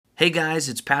Hey guys,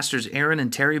 it's Pastors Aaron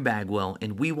and Terry Bagwell,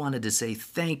 and we wanted to say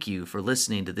thank you for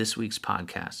listening to this week's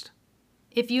podcast.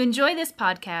 If you enjoy this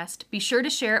podcast, be sure to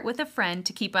share it with a friend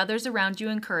to keep others around you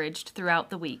encouraged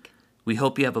throughout the week. We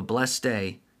hope you have a blessed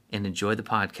day and enjoy the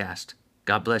podcast.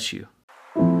 God bless you.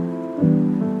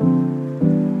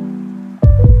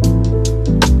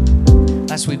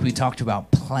 Last week we talked about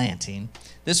planting.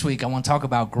 This week I want to talk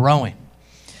about growing.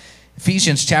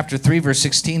 Ephesians chapter 3 verse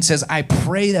 16 says, I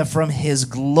pray that from his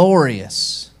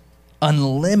glorious,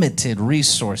 unlimited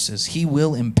resources, he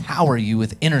will empower you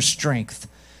with inner strength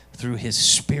through his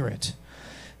Spirit.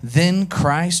 Then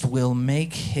Christ will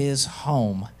make his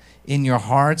home in your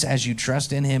hearts as you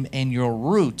trust in him, and your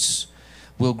roots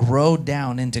will grow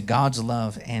down into God's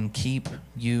love and keep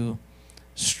you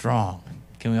strong.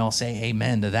 Can we all say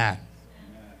amen to that?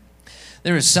 Amen.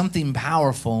 There is something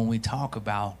powerful when we talk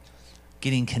about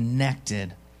getting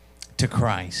connected to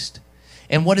Christ.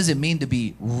 And what does it mean to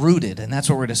be rooted? And that's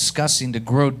what we're discussing, to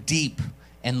grow deep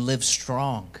and live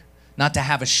strong. Not to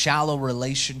have a shallow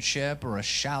relationship or a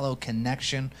shallow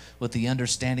connection with the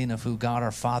understanding of who God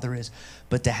our Father is,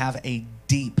 but to have a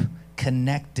deep,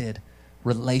 connected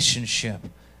relationship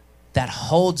that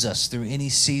holds us through any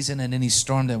season and any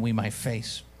storm that we might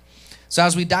face. So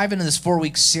as we dive into this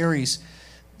 4-week series,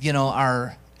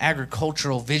 our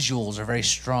agricultural visuals are very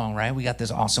strong, right? We got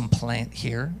this awesome plant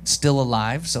here. It's still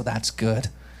alive, so that's good.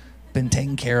 Been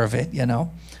taking care of it,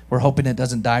 We're hoping it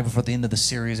doesn't die before the end of the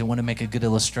series. I want to make a good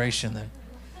illustration there.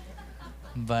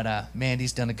 But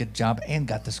Mandy's done a good job and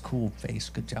got this cool face.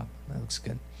 Good job. That looks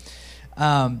good.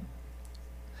 But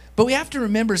we have to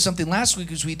remember something. Last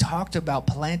week, as we talked about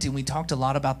planting, we talked a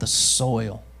lot about the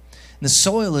soil. And the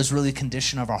soil is really a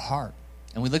condition of our heart.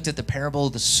 And we looked at the parable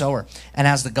of the sower. And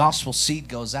as the gospel seed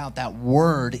goes out, that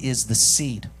word is the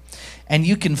seed. And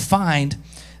you can find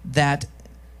that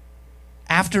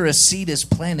after a seed is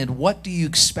planted, what do you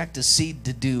expect a seed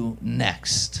to do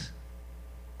next?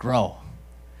 Grow.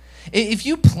 If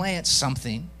you plant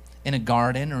something in a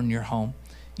garden or in your home,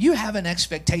 you have an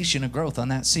expectation of growth on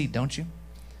that seed, don't you?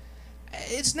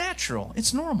 It's natural.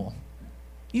 It's normal.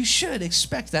 You should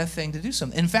expect that thing to do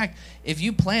something. In fact, if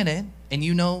you plant it and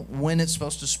you know when it's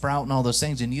supposed to sprout and all those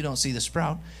things and you don't see the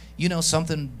sprout, you know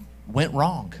something went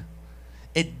wrong.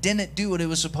 It didn't do what it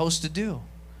was supposed to do.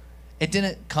 It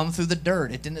didn't come through the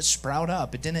dirt. It didn't sprout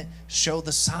up. It didn't show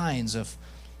the signs of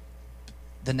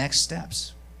the next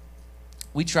steps.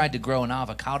 We tried to grow an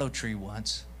avocado tree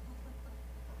once.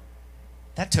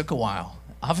 That took a while.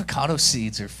 Avocado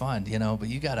seeds are fun, but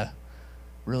you got to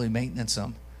really maintenance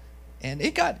them. And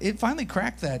it finally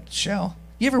cracked that shell.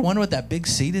 You ever wonder what that big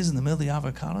seed is in the middle of the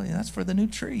avocado? Yeah, that's for the new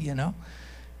tree, I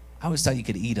always thought you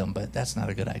could eat them, but that's not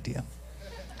a good idea.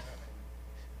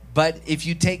 But if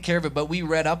you take care of it, but we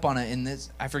read up on it in this,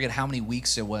 I forget how many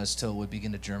weeks it was till it would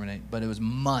begin to germinate, but it was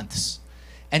months.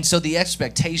 And so the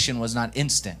expectation was not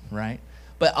instant, right?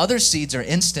 But other seeds are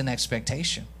instant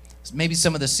expectation. Maybe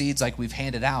some of the seeds like we've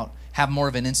handed out have more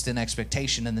of an instant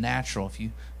expectation in the natural. If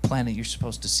you plant it, you're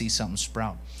supposed to see something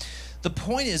sprout. The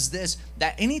point is this,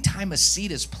 that anytime a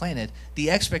seed is planted, the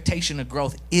expectation of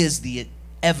growth is the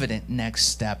evident next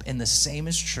step. And the same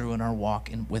is true in our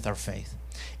walk with our faith.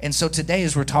 And so today,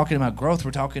 as we're talking about growth, we're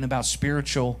talking about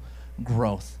spiritual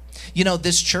growth.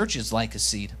 This church is like a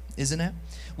seed, isn't it?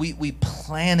 We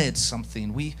planted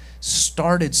something. We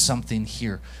started something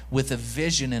here with a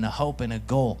vision and a hope and a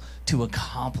goal to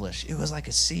accomplish. It was like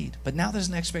a seed. But now there's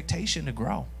an expectation to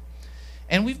grow.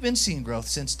 And we've been seeing growth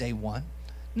since day one.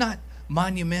 Not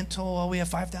monumental, we have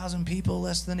 5,000 people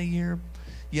less than a year.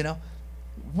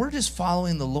 We're just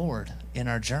following the Lord in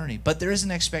our journey. But there is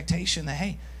an expectation that,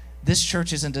 hey, this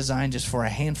church isn't designed just for a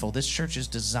handful. This church is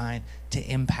designed to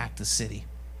impact the city,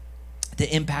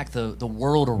 to impact the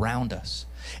world around us.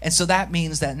 And so that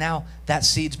means that now that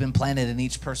seed's been planted in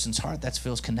each person's heart that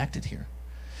feels connected here.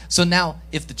 So now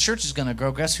if the church is going to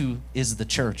grow, guess who is the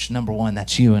church? Number one,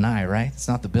 that's you and I, right? It's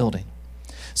not the building.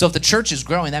 So if the church is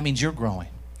growing, that means you're growing.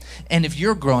 And if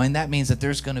you're growing, that means that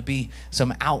there's going to be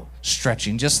some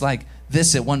outstretching. Just like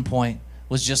this at one point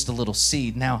was just a little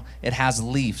seed. Now it has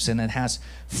leaves and it has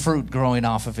fruit growing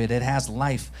off of it. It has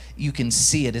life. You can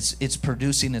see it. It's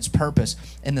producing its purpose.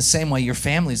 In the same way, your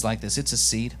family's like this. It's a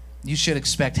seed. You should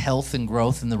expect health and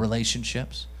growth in the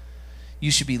relationships.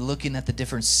 You should be looking at the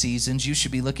different seasons. You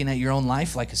should be looking at your own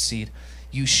life like a seed.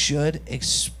 You should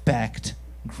expect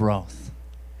growth.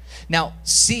 Now,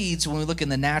 seeds, when we look in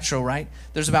the natural, right,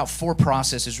 there's about 4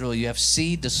 processes, really. You have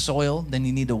seed, the soil, then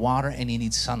you need the water, and you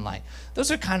need sunlight. Those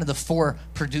are kind of the 4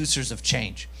 producers of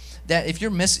change. That if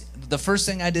you're missing, the first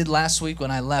thing I did last week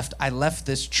when I left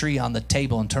this tree on the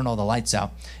table and turned all the lights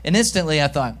out. And instantly I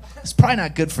thought, it's probably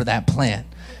not good for that plant.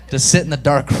 to sit in the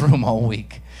dark room all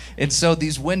week. And so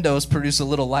these windows produce a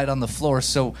little light on the floor,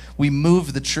 so we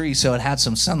moved the tree so it had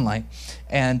some sunlight.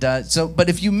 And but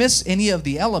if you miss any of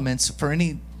the elements for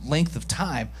any length of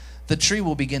time, the tree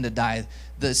will begin to die.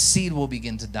 The seed will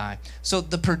begin to die. So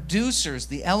the producers,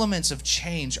 the elements of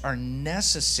change are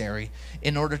necessary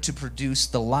in order to produce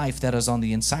the life that is on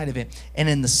the inside of it. And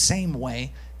in the same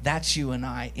way, that's you and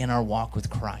I in our walk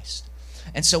with Christ.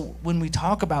 And so when we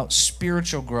talk about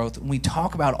spiritual growth, when we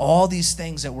talk about all these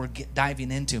things that we're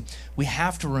diving into, we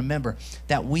have to remember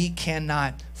that we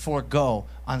cannot forego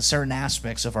on certain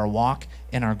aspects of our walk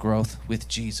and our growth with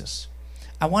Jesus.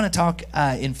 I want to talk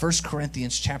in 1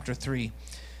 Corinthians chapter 3,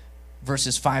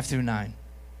 verses 5 through 9.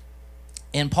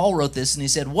 And Paul wrote this, and he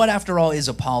said, "What after all is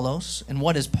Apollos, and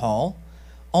what is Paul?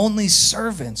 Only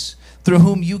servants through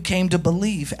whom you came to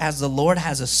believe, as the Lord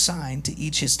has assigned to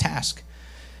each his task.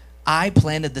 I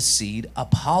planted the seed,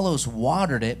 Apollos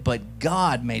watered it, but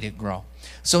God made it grow.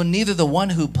 So neither the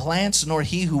one who plants nor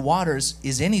he who waters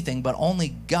is anything, but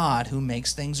only God who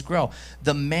makes things grow.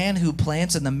 The man who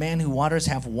plants and the man who waters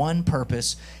have one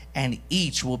purpose, and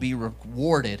each will be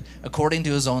rewarded according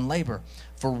to his own labor.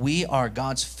 For we are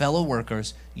God's fellow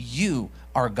workers. You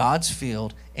are God's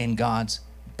field and God's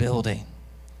building."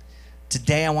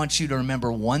 Today I want you to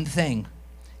remember one thing.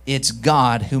 It's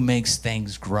God who makes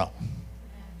things grow.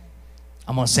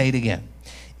 I'm going to say it again.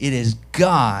 It is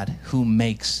God who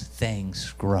makes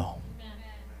things grow.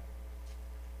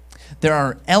 There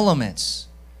are elements.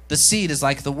 The seed is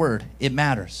like the word. It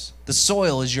matters. The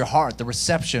soil is your heart, the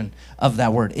reception of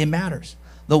that word. It matters.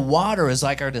 The water is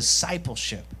like our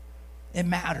discipleship. It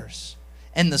matters.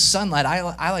 And the sunlight,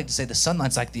 I like to say the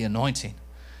sunlight's like the anointing.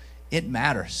 It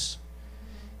matters.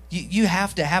 You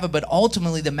have to have it, but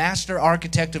ultimately the master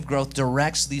architect of growth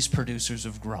directs these producers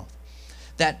of growth.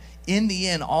 That in the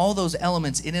end, all those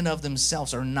elements in and of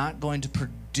themselves are not going to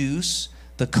produce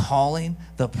the calling,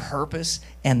 the purpose,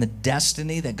 and the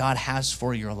destiny that God has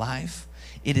for your life.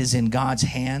 It is in God's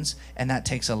hands, and that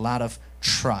takes a lot of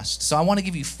trust. So I want to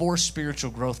give you 4 spiritual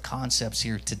growth concepts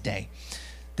here today.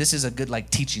 This is a good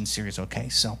teaching series, okay?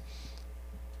 So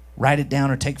write it down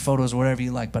or take photos or whatever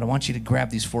you like, but I want you to grab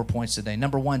these 4 points today.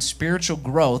 Number 1, spiritual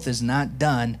growth is not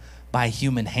done by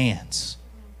human hands.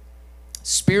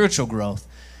 Spiritual growth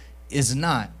is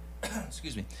not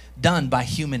done by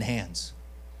human hands.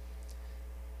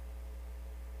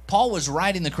 Paul was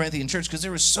writing the Corinthian church because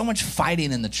there was so much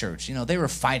fighting in the church. They were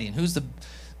fighting.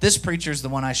 This preacher's the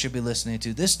one I should be listening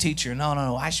to. This teacher,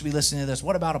 no, I should be listening to this.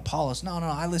 What about Apollos? No,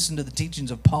 I listened to the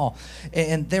teachings of Paul.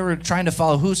 And they were trying to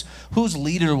follow whose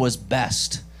leader was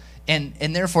best. And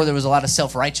therefore there was a lot of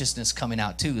self-righteousness coming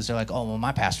out too. Because they're like, oh, well,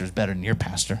 my pastor's better than your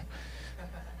pastor.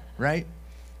 Right?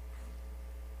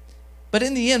 But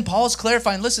in the end, Paul's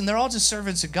clarifying, listen, they're all just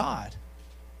servants of God.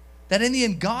 That in the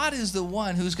end, God is the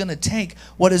one who's going to take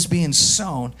what is being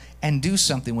sown and do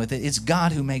something with it. It's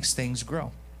God who makes things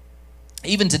grow.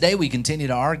 Even today, we continue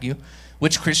to argue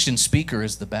which Christian speaker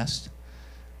is the best.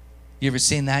 You ever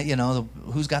seen that?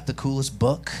 Who's got the coolest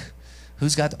book?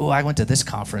 I went to this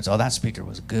conference. Oh, that speaker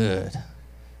was good.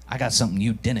 I got something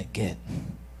you didn't get.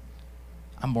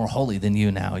 I'm more holy than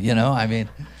you now,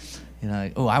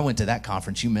 I went to that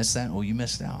conference. You missed that? Oh, you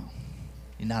missed out.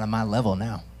 You're not on my level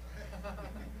now.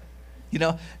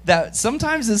 That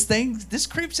sometimes this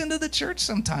creeps into the church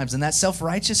sometimes, and that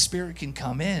self-righteous spirit can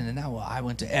come in, and now, I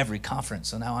went to every conference,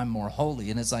 so now I'm more holy.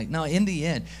 And it's like, no, in the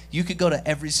end, you could go to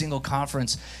every single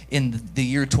conference in the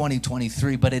year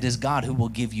 2023, but it is God who will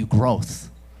give you growth.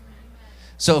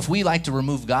 So if we like to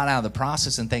remove God out of the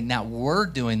process and think, now we're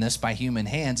doing this by human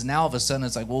hands, now all of a sudden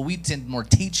it's like, well, we tend more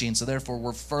teaching, so therefore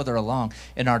we're further along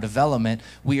in our development.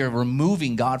 We are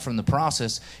removing God from the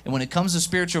process. And when it comes to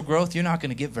spiritual growth, you're not going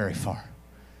to get very far.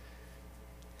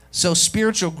 So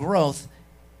spiritual growth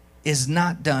is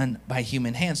not done by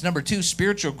human hands. Number 2,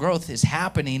 spiritual growth is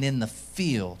happening in the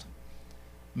field.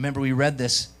 Remember, we read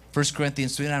this, 1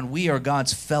 Corinthians 3:9. We are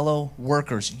God's fellow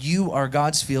workers. You are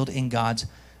God's field in God's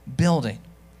building.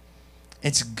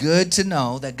 It's good to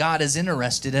know that God is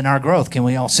interested in our growth. Can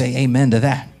we all say amen to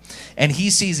that? And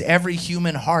he sees every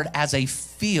human heart as a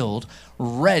field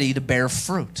ready to bear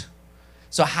fruit.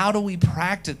 So how do we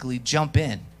practically jump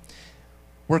in?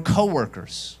 We're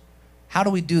co-workers. How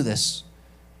do we do this?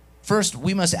 First,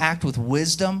 we must act with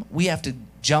wisdom. We have to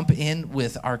jump in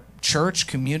with our church,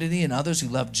 community, and others who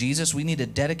love Jesus. We need to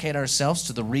dedicate ourselves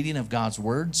to the reading of God's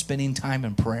word, spending time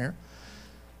in prayer.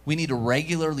 We need to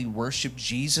regularly worship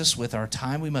Jesus with our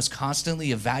time. We must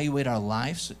constantly evaluate our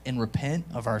lives and repent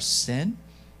of our sin.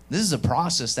 This is a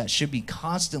process that should be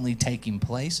constantly taking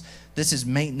place. This is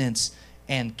maintenance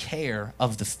and care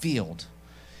of the field.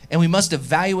 And we must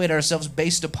evaluate ourselves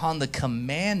based upon the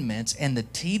commandments and the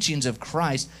teachings of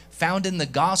Christ found in the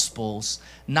Gospels,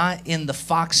 not in the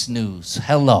Fox News.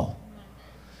 Hello.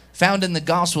 Found in the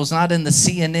Gospels, not in the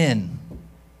CNN.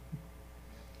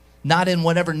 Not in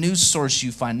whatever news source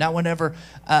you find, not whatever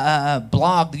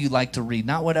blog you like to read,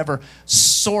 not whatever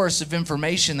source of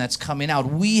information that's coming out.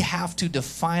 We have to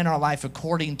define our life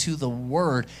according to the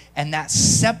Word, and that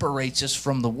separates us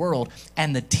from the world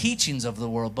and the teachings of the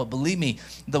world. But believe me,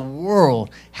 the world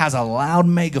has a loud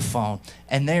megaphone,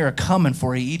 and they are coming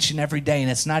for you each and every day, and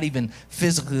it's not even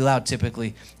physically loud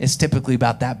typically. It's typically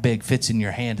about that big, fits in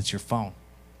your hand, it's your phone.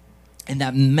 And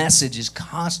that message is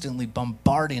constantly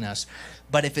bombarding us.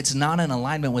 But if it's not in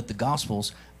alignment with the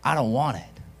Gospels, I don't want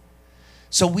it.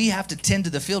 So we have to tend to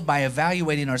the field by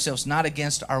evaluating ourselves, not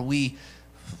against are we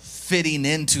fitting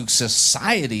into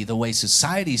society the way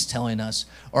society's telling us,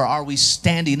 or are we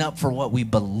standing up for what we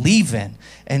believe in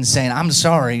and saying, I'm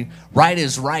sorry, right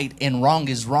is right and wrong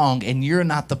is wrong, and you're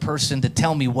not the person to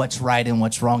tell me what's right and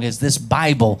what's wrong. Is this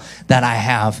Bible that I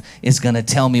have is going to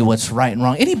tell me what's right and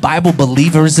wrong? Any Bible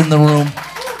believers in the room?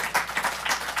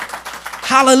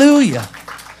 Hallelujah.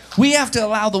 We have to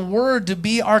allow the Word to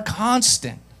be our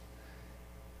constant.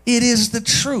 It is the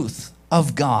truth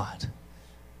of God.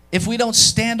 If we don't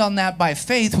stand on that by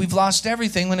faith, we've lost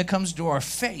everything when it comes to our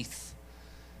faith.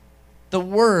 The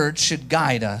Word should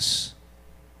guide us,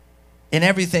 and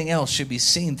everything else should be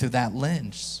seen through that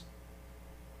lens.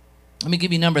 Let me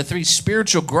give you number 3.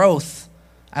 Spiritual growth,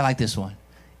 I like this one,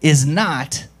 is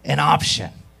not an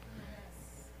option.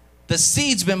 The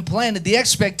seed's been planted. The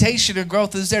expectation of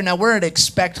growth is there. Now, we're at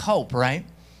expect hope, right?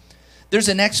 There's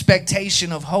an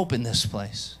expectation of hope in this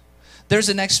place. There's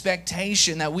an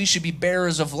expectation that we should be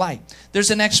bearers of light. There's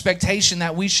an expectation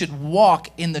that we should walk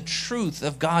in the truth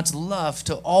of God's love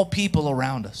to all people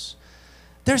around us.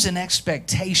 There's an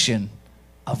expectation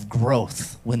of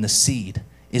growth when the seed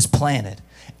is planted.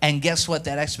 And guess what?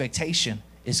 That expectation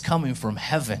is coming from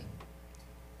heaven.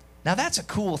 Now, that's a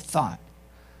cool thought.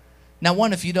 Now,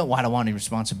 one, if you don't, well, I don't want any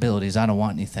responsibilities. I don't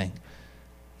want anything.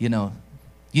 You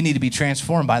need to be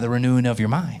transformed by the renewing of your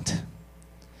mind.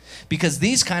 Because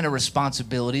these kind of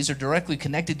responsibilities are directly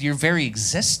connected to your very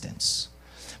existence.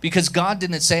 Because God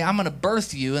didn't say, I'm going to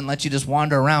birth you and let you just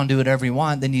wander around, do whatever you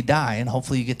want, then you die, and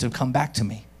hopefully you get to come back to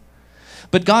me.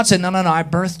 But God said, no, I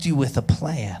birthed you with a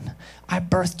plan. I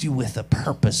birthed you with a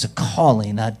purpose, a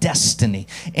calling, a destiny,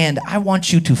 and I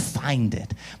want you to find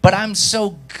it. But I'm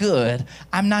so good,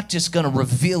 I'm not just going to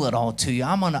reveal it all to you.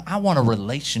 I want a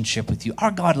relationship with you.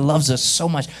 Our God loves us so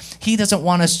much. He doesn't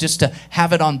want us just to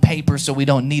have it on paper so we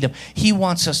don't need him. He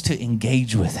wants us to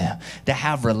engage with him, to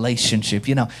have relationship.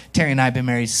 Terry and I have been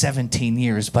married 17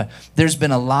 years, but there's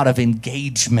been a lot of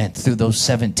engagement through those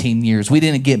 17 years. We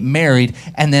didn't get married,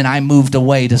 and then I moved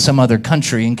away to some other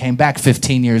country and came back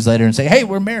 15 years later and say, hey,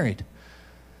 we're married.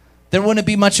 There wouldn't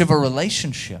be much of a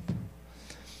relationship.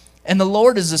 And the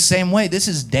Lord is the same way. This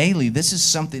is daily. This is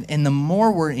something. And the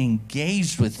more we're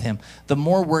engaged with him, the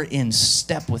more we're in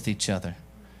step with each other.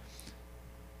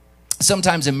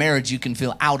 Sometimes in marriage, you can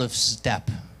feel out of step.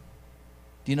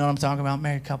 Do you know what I'm talking about,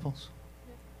 married couples?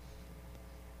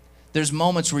 There's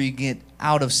moments where you get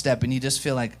out of step and you just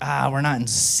feel like, we're not in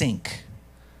sync.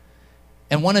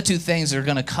 And one of two things are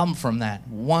going to come from that.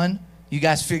 One, you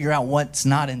guys figure out what's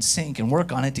not in sync and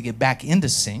work on it to get back into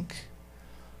sync.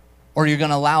 Or you're going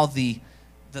to allow the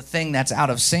thing that's out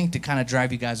of sync to kind of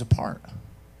drive you guys apart.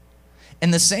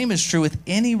 And the same is true with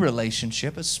any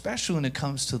relationship, especially when it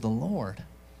comes to the Lord.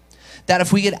 That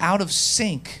if we get out of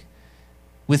sync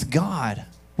with God,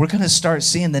 we're going to start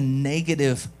seeing the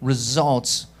negative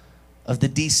results of the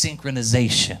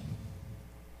desynchronization.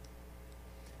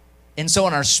 And so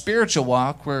in our spiritual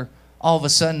walk, we're all of a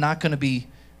sudden not going to be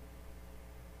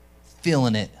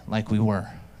feeling it like we were.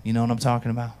 You know what I'm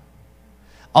talking about?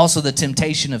 Also, the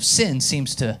temptation of sin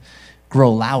seems to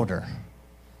grow louder.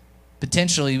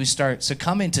 Potentially, we start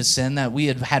succumbing to sin that we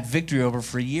had victory over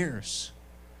for years.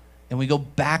 And we go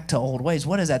back to old ways.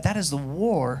 What is that? That is the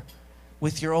war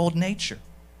with your old nature.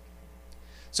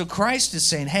 So Christ is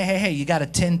saying, hey, you got to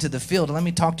tend to the field. And let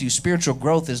me talk to you. Spiritual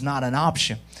growth is not an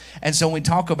option. And so when we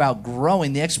talk about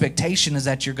growing, the expectation is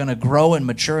that you're going to grow and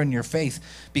mature in your faith,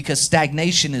 because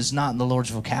stagnation is not in the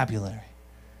Lord's vocabulary.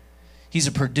 He's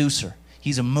a producer.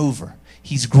 He's a mover.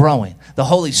 He's growing. The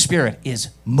Holy Spirit is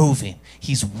moving.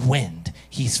 He's wind.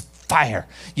 He's fire.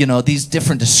 These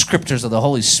different descriptors of the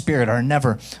Holy Spirit are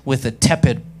never with a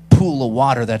tepid pool of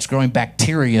water that's growing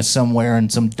bacteria somewhere in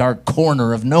some dark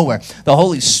corner of nowhere. The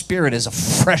Holy Spirit is a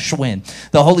fresh wind.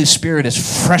 The Holy Spirit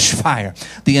is fresh fire.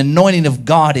 The anointing of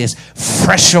God is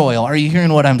fresh oil. Are you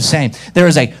hearing what I'm saying? There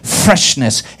is a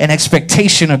freshness, an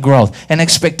expectation of growth, an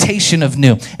expectation of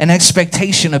new, an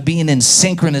expectation of being in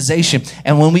synchronization.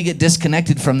 And when we get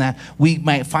disconnected from that, we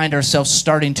might find ourselves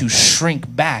starting to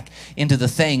shrink back into the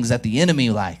things that the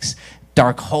enemy likes.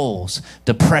 Dark holes,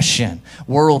 depression,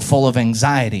 world full of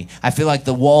anxiety. I feel like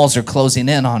the walls are closing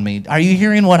in on me. Are you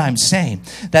hearing what I'm saying?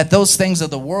 That those things of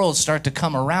the world start to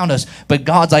come around us, but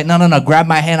God's like, no, grab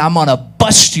my hand. I'm going to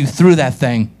bust you through that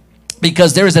thing.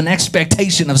 Because there is an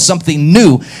expectation of something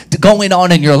new going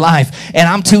on in your life. And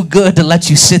I'm too good to let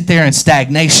you sit there in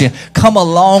stagnation. Come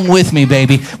along with me,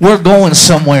 baby. We're going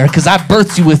somewhere because I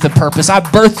birthed you with a purpose. I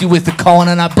birthed you with a calling,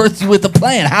 and I birthed you with a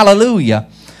plan. Hallelujah.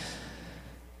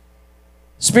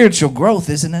 Spiritual growth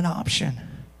isn't an option.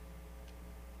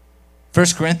 1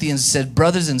 Corinthians said,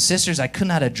 brothers and sisters, I could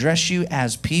not address you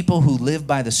as people who live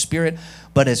by the Spirit,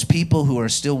 but as people who are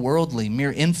still worldly,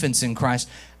 mere infants in Christ.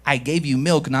 I gave you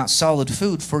milk, not solid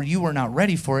food, for you were not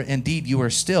ready for it. Indeed, you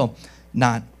are still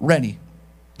not ready.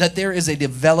 That there is a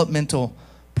developmental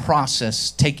process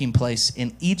taking place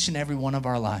in each and every one of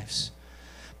our lives.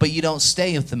 But you don't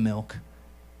stay with the milk.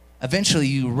 Eventually,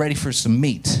 you're ready for some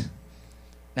meat.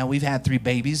 Now, we've had 3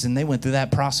 babies, and they went through that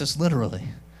process literally.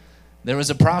 There was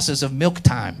a process of milk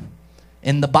time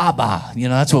in the baba. You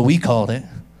know, that's what we called it.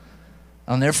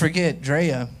 I'll never forget,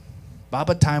 Drea,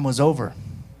 baba time was over.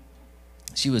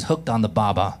 She was hooked on the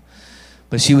baba,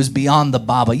 but she was beyond the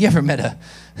baba. You ever met a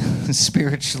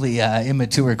spiritually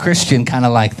immature Christian kind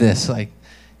of like this? Like,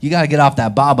 you got to get off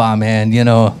that baba, man. You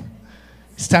know,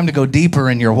 it's time to go deeper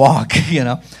in your walk, you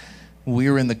know.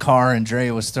 We were in the car, and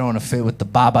Drea was throwing a fit with the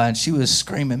baba, and she was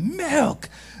screaming, milk,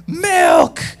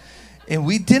 milk. And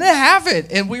we didn't have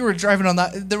it. And we were driving on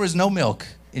that. There was no milk.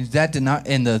 And that did not,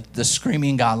 and the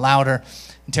screaming got louder.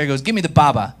 And Terry goes, give me the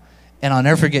baba. And I'll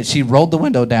never forget, she rolled the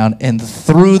window down and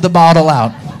threw the bottle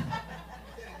out.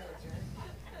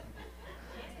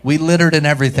 We littered and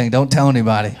everything. Don't tell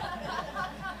anybody.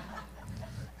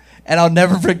 And I'll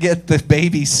never forget, the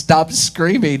baby stopped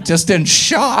screaming, just in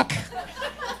shock.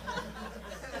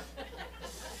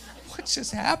 What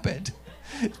just happened?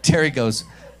 Terry goes,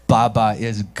 baba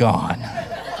is gone.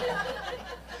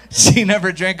 She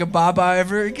never drank a baba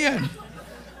ever again.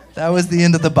 That was the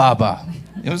end of the baba.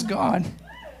 It was gone.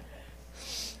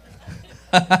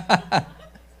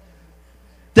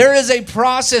 There is a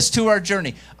process to our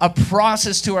journey, a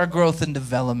process to our growth and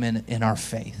development in our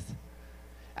faith.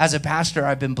 As a pastor,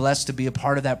 I've been blessed to be a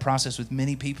part of that process with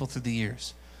many people through the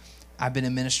years. I've been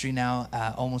in ministry now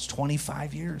almost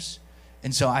 25 years.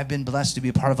 And so I've been blessed to be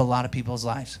a part of a lot of people's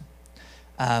lives.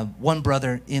 One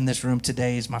brother in this room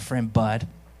today is my friend Bud.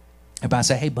 Everybody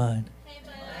say, hey, Bud. Hey,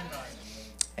 Bud.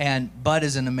 And Bud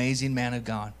is an amazing man of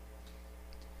God.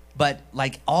 But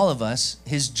like all of us,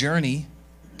 his journey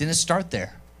didn't start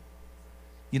there.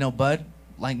 You know, Bud,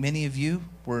 like many of you,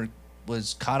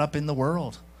 was caught up in the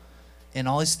world and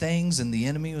all his things, and the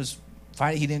enemy was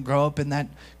fighting. He didn't grow up in that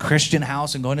Christian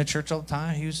house and going to church all the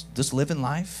time. He was just living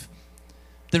life.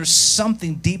 There's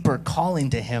something deeper calling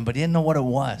to him, but he didn't know what it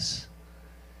was.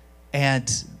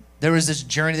 And there was this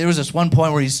journey. There was this one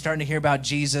point where he's starting to hear about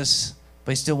Jesus,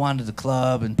 but he still wanted the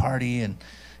club and party and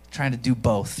trying to do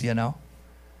both, you know.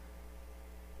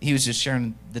 He was just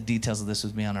sharing the details of this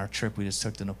with me on our trip we just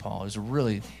took to Nepal. It was a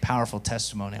really powerful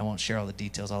testimony. I won't share all the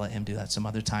details. I'll let him do that some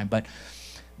other time. But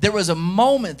there was a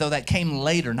moment, though, that came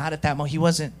later. Not at that moment. He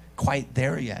wasn't quite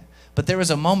there yet. But there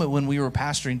was a moment when we were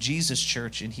pastoring Jesus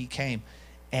Church, and he came.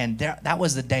 And that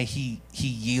was the day he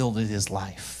yielded his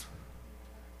life.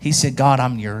 He said, God,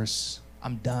 I'm yours.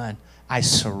 I'm done. I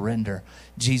surrender.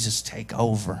 Jesus, take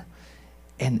over.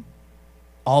 And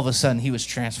all of a sudden, he was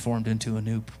transformed into a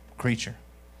new creature.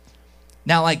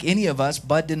 Now, like any of us,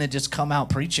 Bud didn't just come out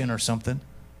preaching or something.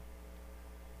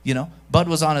 You know, Bud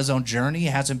was on his own journey. He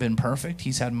hasn't been perfect.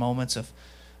 He's had moments of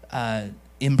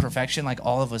imperfection like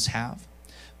all of us have.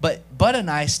 But Bud and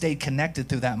I stayed connected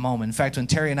through that moment. In fact, when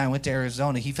Terry and I went to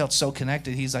Arizona, he felt so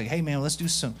connected. He's like, hey, man, let's do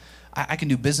some, I can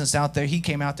do business out there. He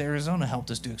came out to Arizona,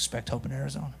 helped us do Expect Hope in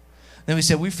Arizona. Then we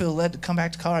said, we feel led to come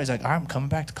back to Colorado. He's like, all right, I'm coming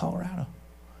back to Colorado.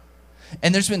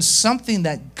 And there's been something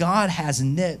that God has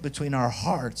knit between our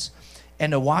hearts.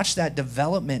 And to watch that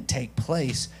development take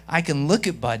place, I can look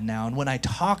at Bud now, and when I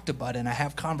talk to Bud and I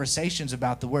have conversations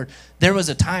about the Word, there was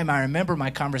a time I remember my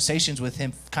conversations with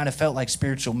him kind of felt like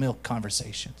spiritual milk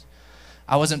conversations.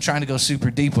 I wasn't trying to go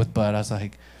super deep with Bud. I was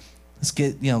like,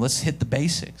 let's hit the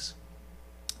basics.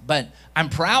 But I'm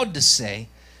proud to say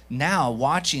now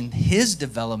watching his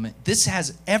development, this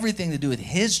has everything to do with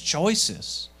his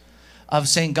choices of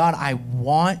saying, God, I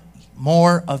want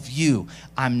more of you.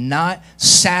 I'm not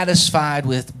satisfied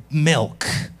with milk.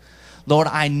 Lord,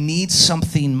 I need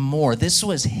something more. This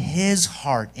was his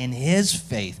heart and his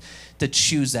faith to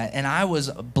choose that. And I was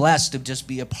blessed to just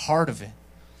be a part of it.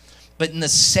 But in the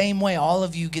same way, all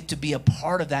of you get to be a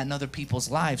part of that in other people's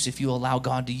lives if you allow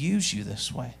God to use you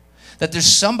this way. That there's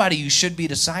somebody you should be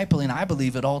discipling, I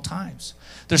believe, at all times.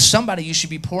 There's somebody you should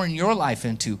be pouring your life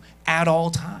into at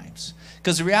all times.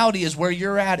 Because the reality is where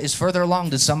you're at is further along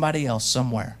to somebody else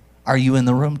somewhere. Are you in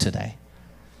the room today?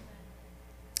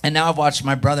 And now I've watched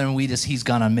my brother, and he's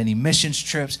gone on many missions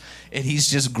trips, and he's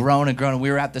just grown and grown. And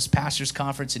we were at this pastor's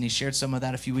conference, and he shared some of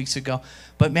that a few weeks ago.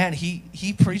 But man,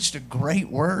 he preached a great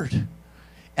word.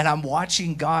 And I'm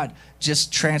watching God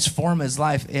just transform his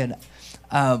life. And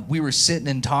we were sitting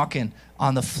and talking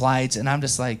on the flights, and I'm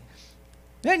just like,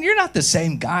 man, you're not the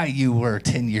same guy you were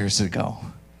 10 years ago.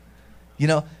 You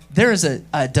know, there is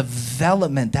a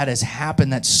development that has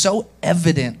happened that's so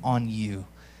evident on you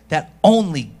that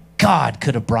only God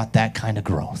could have brought that kind of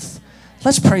growth.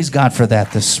 Let's praise God for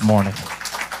that this morning.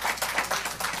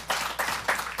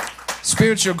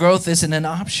 Spiritual growth isn't an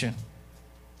option.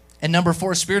 And number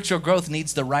 4, spiritual growth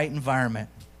needs the right environment.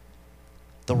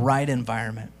 The right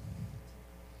environment.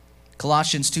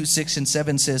 Colossians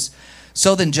 2:6-7 says,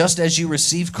 so then just as you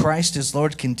receive Christ as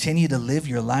Lord, continue to live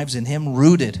your lives in him,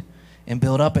 rooted and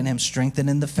built up in him, strengthened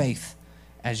in the faith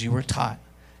as you were taught,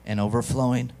 and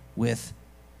overflowing with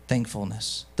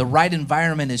thankfulness. The right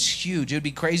environment is huge. It would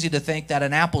be crazy to think that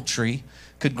an apple tree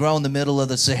could grow in the middle of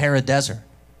the Sahara Desert,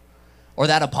 or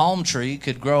that a palm tree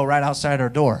could grow right outside our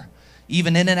door.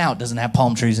 Even In-N-Out doesn't have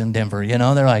palm trees in Denver. You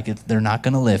know, they're like, they're not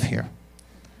going to live here.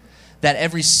 That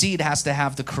every seed has to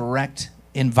have the correct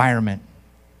environment.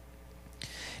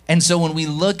 And so when we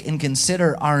look and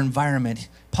consider our environment,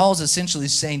 Paul's essentially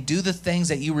saying, do the things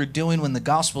that you were doing when the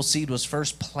gospel seed was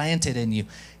first planted in you.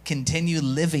 Continue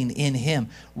living in him.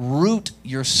 Root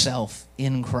yourself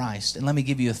in Christ. And let me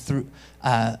give you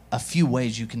a few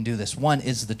ways you can do this. One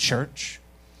is the church.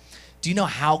 Do you know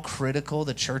how critical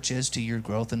the church is to your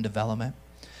growth and development?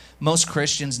 Most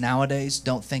Christians nowadays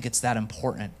don't think it's that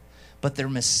important, but they're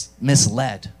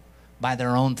misled by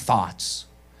their own thoughts.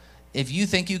 If you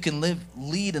think you can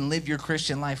lead and live your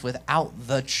Christian life without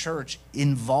the church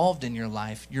involved in your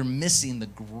life, you're missing the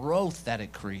growth that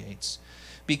it creates.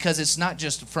 Because it's not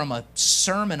just from a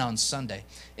sermon on Sunday.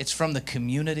 It's from the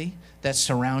community that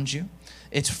surrounds you.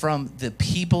 It's from the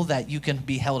people that you can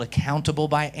be held accountable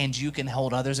by and you can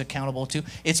hold others accountable to.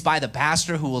 It's by the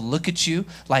pastor who will look at you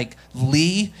like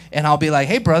Lee, and I'll be like,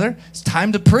 hey, brother, it's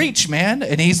time to preach, man.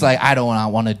 And he's like, I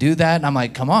don't want to do that. And I'm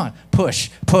like, come on, push.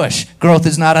 Growth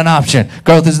is not an option.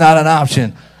 Growth is not an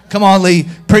option. Come on, Lee,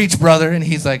 preach, brother. And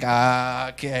he's like,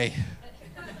 okay.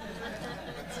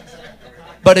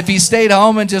 But if he stayed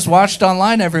home and just watched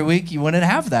online every week, you wouldn't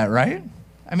have that, right?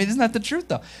 I mean, isn't that the truth,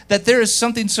 though? That there is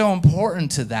something so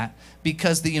important to that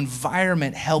because the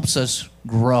environment helps us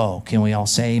grow. Can we all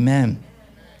say amen?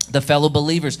 The fellow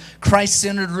believers,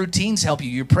 Christ-centered routines help you.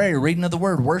 Your prayer, your reading of the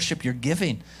word, worship, your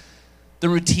giving. The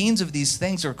routines of these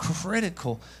things are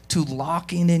critical to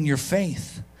locking in your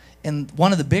faith. And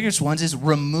one of the biggest ones is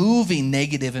removing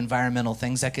negative environmental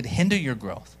things that could hinder your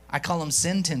growth. I call them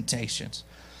sin temptations.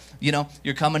 You know,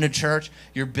 you're coming to church,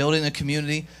 you're building a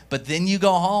community, but then you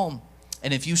go home.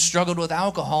 And if you struggled with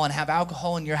alcohol and have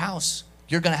alcohol in your house,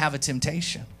 you're going to have a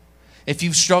temptation. If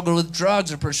you've struggled with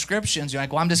drugs or prescriptions, you're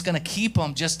like, well, I'm just going to keep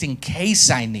them just in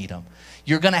case I need them.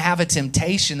 You're going to have a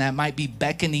temptation that might be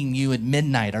beckoning you at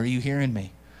midnight. Are you hearing me?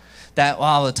 That,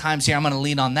 well, the times here, I'm going to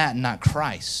lean on that and not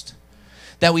Christ.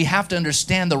 That we have to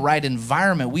understand the right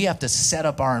environment. We have to set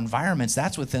up our environments.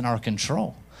 That's within our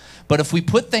control. But if we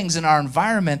put things in our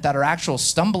environment that are actual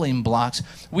stumbling blocks,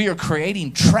 we are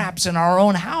creating traps in our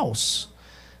own house.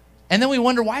 And then we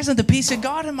wonder, why isn't the peace of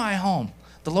God in my home?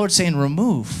 The Lord's saying,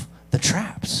 remove the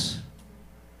traps.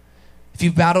 If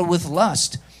you've battled with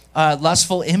lust,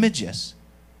 lustful images,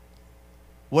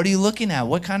 what are you looking at?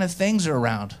 What kind of things are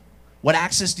around? What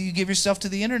access do you give yourself to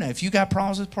the internet? If you got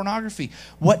problems with pornography,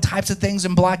 what types of things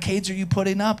and blockades are you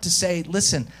putting up to say,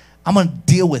 listen, I'm going to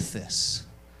deal with this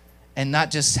and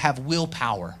not just have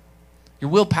willpower? Your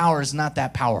willpower is not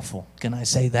that powerful. Can I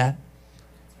say that?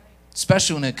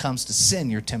 Especially when it comes to sin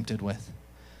you're tempted with.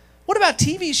 What about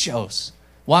TV shows?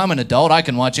 Well, I'm an adult. I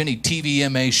can watch any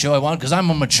TVMA show I want because I'm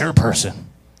a mature person.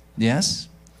 Yes?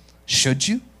 Should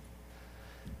you?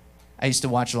 I used to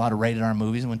watch a lot of rated R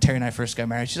movies, and when Terry and I first got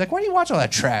married, she's like, why do you watch all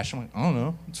that trash? I'm like, I don't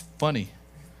know. It's funny.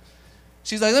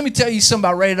 She's like, let me tell you something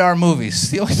about rated R movies.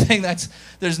 The only thing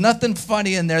there's nothing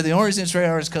funny in there. The only reason it's rated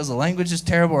R is because the language is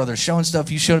terrible or they're showing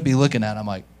stuff you shouldn't be looking at. I'm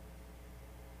like,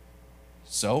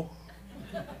 so?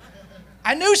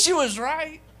 I knew she was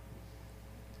right.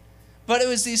 But it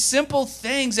was these simple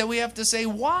things that we have to say,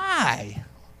 why?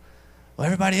 Well,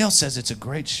 everybody else says it's a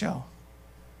great show.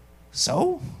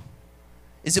 So?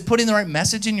 Is it putting the right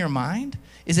message in your mind?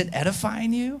 Is it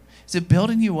edifying you? Is it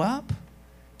building you up?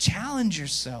 Challenge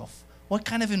yourself. What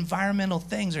kind of environmental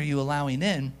things are you allowing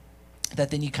in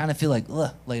that then you kind of feel like,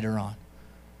 ugh, later on?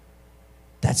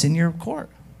 That's in your court.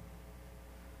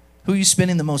 Who are you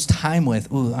spending the most time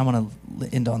with? Ooh, I want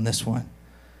to end on this one.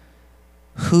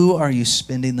 Who are you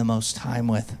spending the most time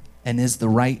with? And is it the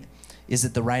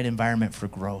right environment for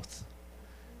growth?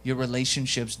 Your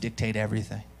relationships dictate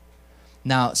everything.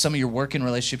 Now, some of your working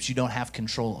relationships you don't have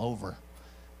control over.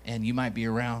 And you might be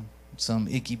around some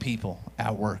icky people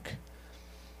at work.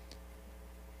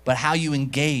 But how you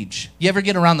engage. You ever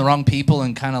get around the wrong people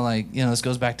and kind of like, this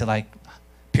goes back to like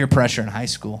peer pressure in high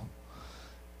school.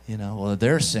 Well,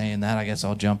 they're saying that, I guess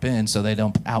I'll jump in so they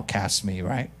don't outcast me,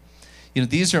 right?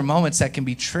 These are moments that can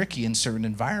be tricky in certain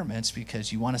environments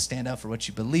because you want to stand up for what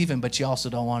you believe in, but you also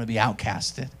don't want to be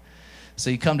outcasted. So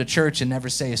you come to church and never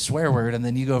say a swear word, and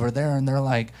then you go over there and they're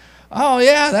like, oh,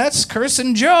 yeah, that's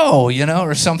Cursing Joe,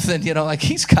 or something, like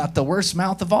he's got the worst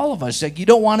mouth of all of us. Like, you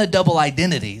don't want a double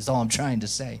identity is all I'm trying to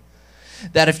say.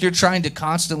 That if you're trying to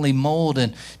constantly mold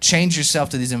and change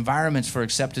yourself to these environments for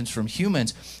acceptance from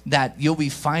humans, that you'll be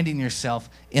finding yourself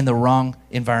in the wrong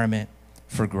environment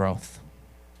for growth.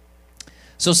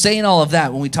 So saying all of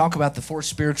that, when we talk about the 4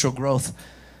 spiritual growth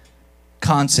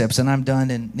concepts, and I'm done,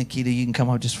 and Nikita, you can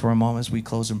come up just for a moment as we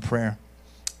close in prayer.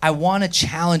 I want to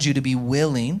challenge you to be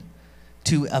willing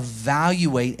to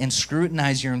evaluate and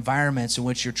scrutinize your environments in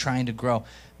which you're trying to grow.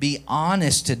 Be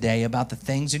honest today about the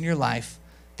things in your life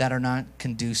that are not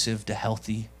conducive to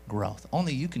healthy growth.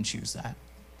 Only you can choose that.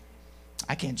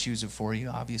 I can't choose it for you,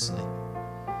 obviously.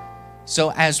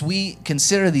 So as we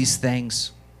consider these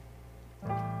things,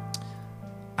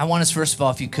 I want us, first of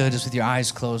all, if you could, just with your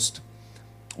eyes closed,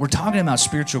 we're talking about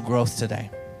spiritual growth today.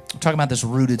 We're talking about this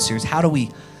Rooted series. How do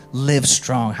we live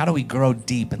strong? How do we grow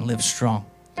deep and live strong?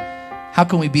 How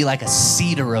can we be like a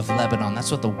cedar of Lebanon?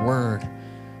 That's what the word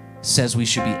says we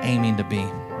should be aiming to be.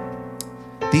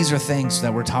 These are things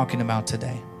that we're talking about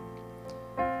today.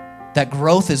 That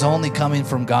growth is only coming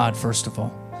from God, first of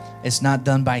all. It's not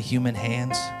done by human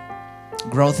hands.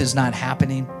 Growth is not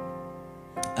happening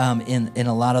in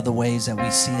a lot of the ways that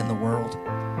we see in the world.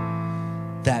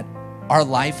 That our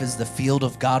life is the field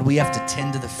of God. We have to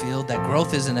tend to the field. That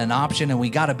growth isn't an option, and we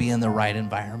got to be in the right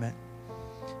environment.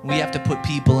 We have to put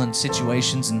people in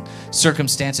situations and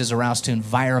circumstances around us to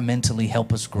environmentally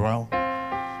help us grow.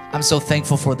 I'm so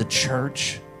thankful for the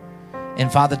church.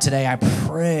 And Father, today I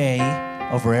pray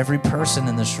over every person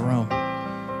in this room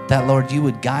that, Lord, you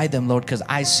would guide them, Lord, because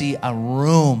I see a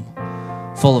room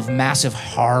full of massive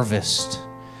harvest.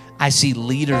 I see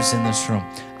leaders in this room.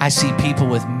 I see people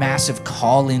with massive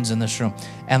callings in this room.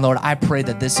 And Lord, I pray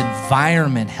that this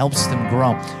environment helps them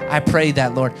grow. I pray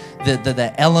that, Lord,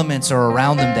 the elements are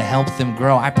around them to help them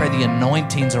grow. I pray the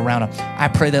anointing's around them. I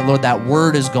pray that, Lord, that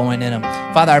word is going in them.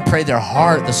 Father, I pray their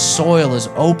heart, the soil is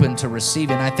open to receive.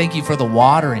 And I thank you for the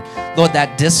watering. Lord,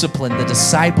 that discipline, the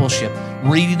discipleship,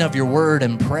 reading of your word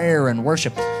and prayer and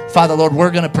worship. Father, Lord,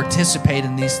 we're going to participate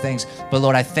in these things. But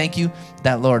Lord, I thank you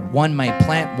that, Lord, one might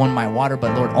plant, one might water,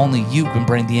 but Lord, only you can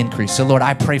bring the increase. So Lord,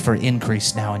 I pray for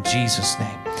increase now in Jesus'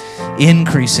 name.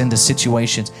 Increase into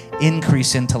situations,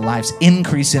 increase into lives,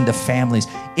 increase into families,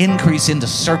 increase into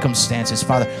circumstances.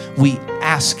 Father, we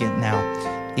ask it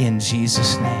now in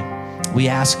Jesus' name. We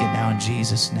ask it now in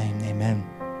Jesus' name. Amen.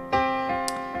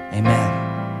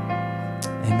 Amen.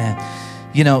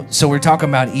 Amen. So we're talking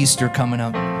about Easter coming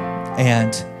up,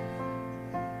 and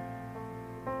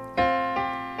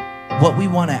what we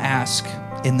want to ask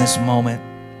in this moment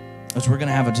is we're going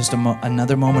to have just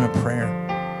another moment of prayer.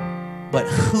 But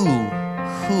who,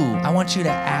 I want you to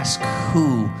ask,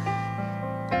 who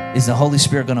is the Holy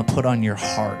Spirit going to put on your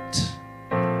heart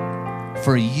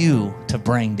for you to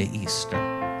bring to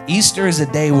Easter? Easter is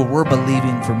a day where we're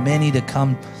believing for many to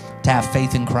come to have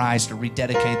faith in Christ or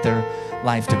rededicate their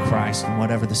life to Christ in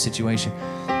whatever the situation.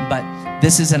 But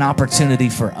this is an opportunity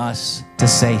for us to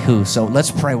say who. So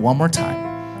let's pray one more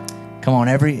time. Come on,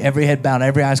 every head bowed,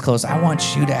 every eyes closed. I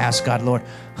want you to ask God, Lord,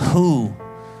 who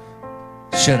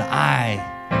should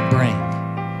I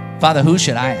bring? Father, who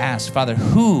should I ask? Father,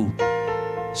 who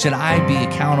should I be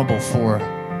accountable for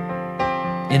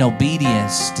in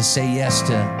obedience to say yes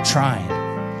to trying?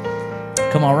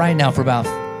 Come on, right now for about,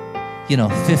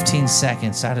 15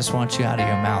 seconds, I just want you out of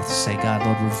your mouth to say, God,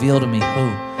 Lord, reveal to me who.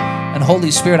 And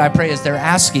Holy Spirit, I pray as they're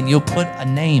asking, you'll put a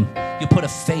name, you'll put a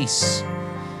face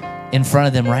in front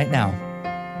of them right now.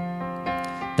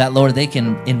 That, Lord, they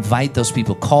can invite those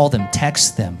people, call them,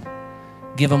 text them,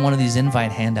 give them one of these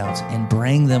invite handouts and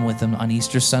bring them with them on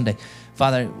Easter Sunday.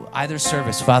 Father, either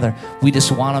service, Father, we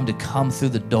just want them to come through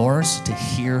the doors to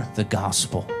hear the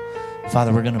gospel.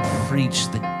 Father, we're going to preach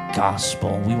the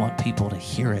gospel. We want people to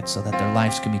hear it so that their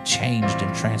lives can be changed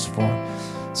and transformed.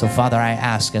 So, Father, I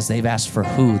ask, as they've asked for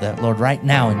who, that, Lord, right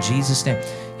now, in Jesus' name,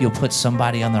 you'll put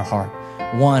somebody on their heart,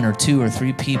 1 or 2 or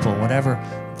 3 people, whatever,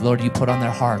 Lord, you put on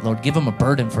their heart. Lord, give them a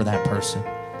burden for that person.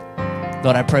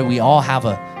 Lord, I pray we all have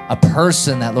a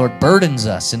person that, Lord, burdens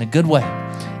us in a good way.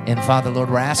 And, Father, Lord,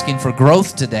 we're asking for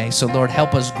growth today. So, Lord,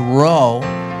 help us grow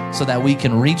so that we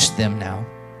can reach them now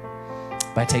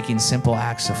by taking simple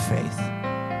acts of faith.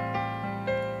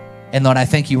 And, Lord, I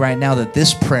thank you right now that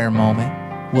this prayer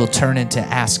moment will turn into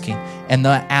asking, and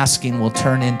that asking will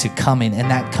turn into coming, and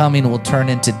that coming will turn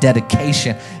into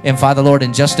dedication. And Father, Lord,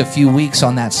 in just a few weeks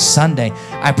on that Sunday,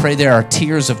 I pray there are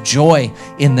tears of joy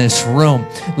in this room.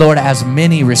 Lord, as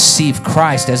many receive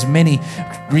Christ, as many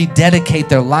rededicate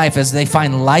their life, as they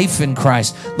find life in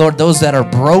Christ. Lord, those that are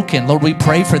broken, Lord, we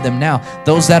pray for them now.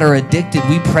 Those that are addicted,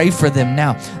 we pray for them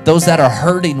now. Those that are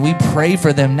hurting, we pray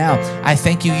for them now. I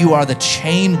thank you, you are the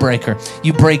chain breaker.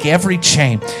 You break every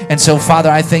chain. And so, Father,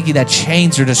 I thank you that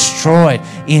chains are destroyed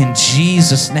in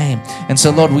Jesus' name. And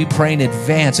so, Lord, we pray in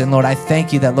advance. And Lord, I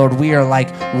thank you that, Lord, we are like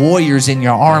warriors in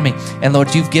your army. And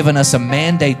Lord, you've given us a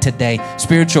mandate today.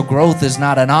 Spiritual growth is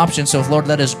not an option. So, Lord,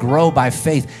 let us grow by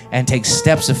faith and take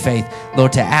steps of faith,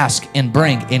 Lord, to ask and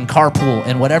bring in carpool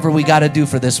and whatever we got to do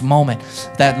for this moment,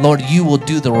 that, Lord, you will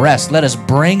do the rest. Let us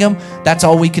bring them. That's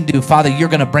all we can do. Father, you're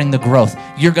going to bring the growth.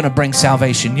 You're going to bring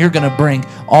salvation. You're going to bring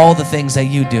all the things that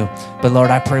you do. But,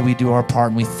 Lord, I pray we do our part,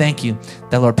 and we thank you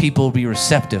that, Lord, people will be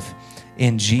receptive.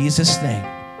 In Jesus' name,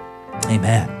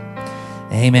 amen.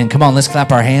 Amen. Come on, let's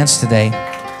clap our hands today.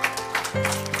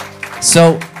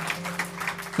 So,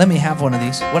 let me have one of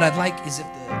these. What I'd like is if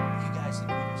you guys and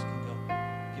leaders can go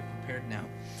get prepared now.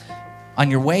 On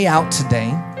your way out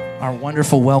today, our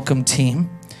wonderful welcome team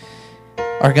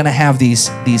are going to have these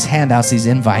handouts, these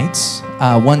invites.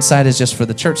 One side is just for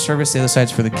the church service. The other side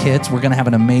is for the kids. We're going to have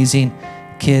an amazing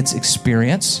kids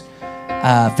experience.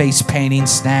 Face painting,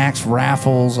 snacks,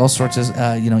 raffles, all sorts of,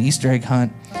 Easter egg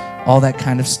hunt, all that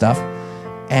kind of stuff.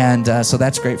 And so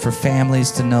that's great for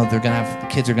families to know the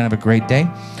kids are going to have a great day.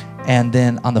 And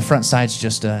then on the front side's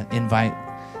just an invite.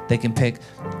 They can pick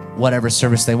whatever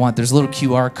service they want. There's a little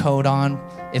QR code on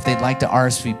if they'd like to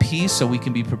RSVP so we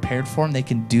can be prepared for them. They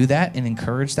can do that and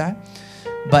encourage that.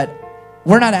 But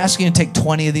we're not asking you to take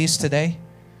 20 of these today.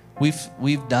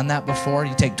 We've done that before.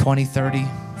 You take 20, 30,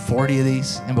 40 of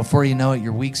these, and before you know it,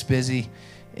 your week's busy,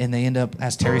 and they end up,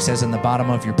 as Terry says, in the bottom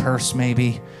of your purse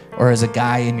maybe, or as a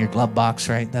guy in your glove box,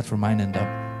 right? That's where mine end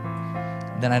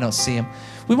up. Then I don't see them.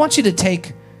 We want you to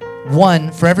take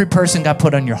one for every person God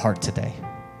put on your heart today.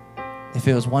 If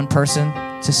it was one person,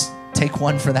 just take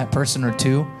one for that person, or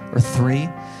 2 or 3.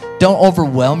 Don't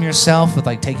overwhelm yourself with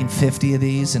like taking 50 of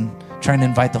these and trying to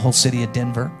invite the whole city of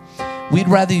Denver. We'd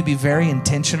rather you be very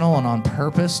intentional and on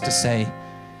purpose to say,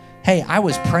 hey, I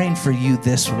was praying for you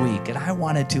this week, and I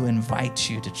wanted to invite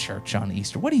you to church on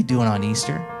Easter. What are you doing on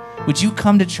Easter? Would you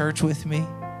come to church with me?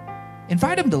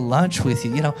 Invite them to lunch with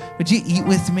you. Would you eat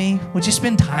with me? Would you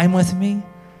spend time with me?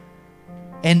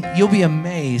 And you'll be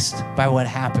amazed by what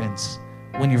happens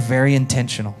when you're very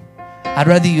intentional. I'd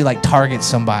rather you like target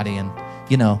somebody and,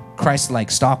 Christ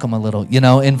like stalk them a little,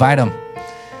 invite them.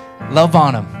 Love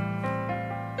on them.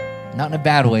 Not in a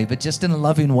bad way, but just in a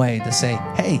loving way to say,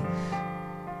 hey,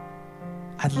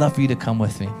 I'd love for you to come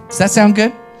with me. Does that sound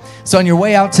good? So on your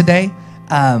way out today,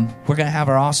 we're going to have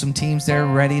our awesome teams there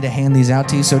ready to hand these out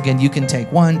to you. So again, you can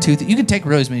take 1, 2, 3. You can take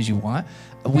really as many as you want.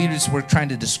 We're trying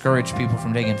to discourage people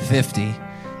from taking 50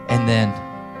 and then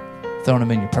throwing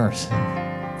them in your purse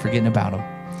and forgetting about them,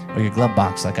 or your glove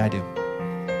box like I do.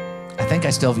 I think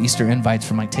I still have Easter invites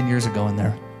from like 10 years ago in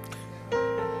there.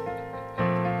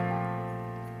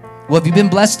 Well, have you been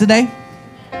blessed today?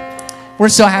 We're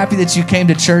so happy that you came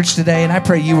to church today, and I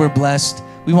pray you were blessed.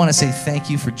 We want to say thank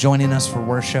you for joining us for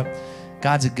worship.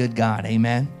 God's a good God,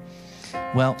 amen?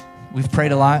 Well, we've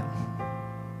prayed a lot.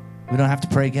 We don't have to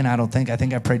pray again, I don't think. I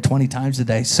think I prayed 20 times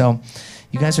today, so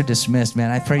you guys are dismissed,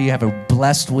 man. I pray you have a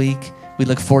blessed week. We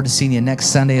look forward to seeing you next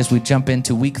Sunday as we jump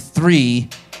into week 3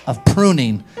 of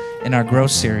pruning in our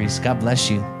growth series. God bless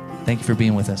you. Thank you for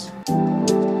being with us.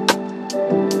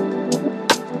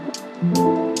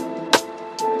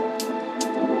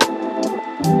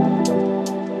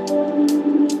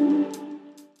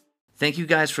 Thank you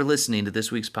guys for listening to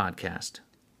this week's podcast.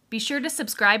 Be sure to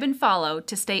subscribe and follow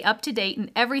to stay up to date in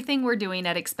everything we're doing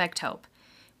at Expect Hope.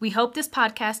 We hope this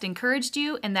podcast encouraged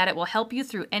you and that it will help you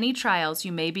through any trials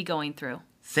you may be going through.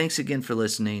 Thanks again for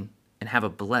listening, and have a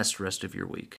blessed rest of your week.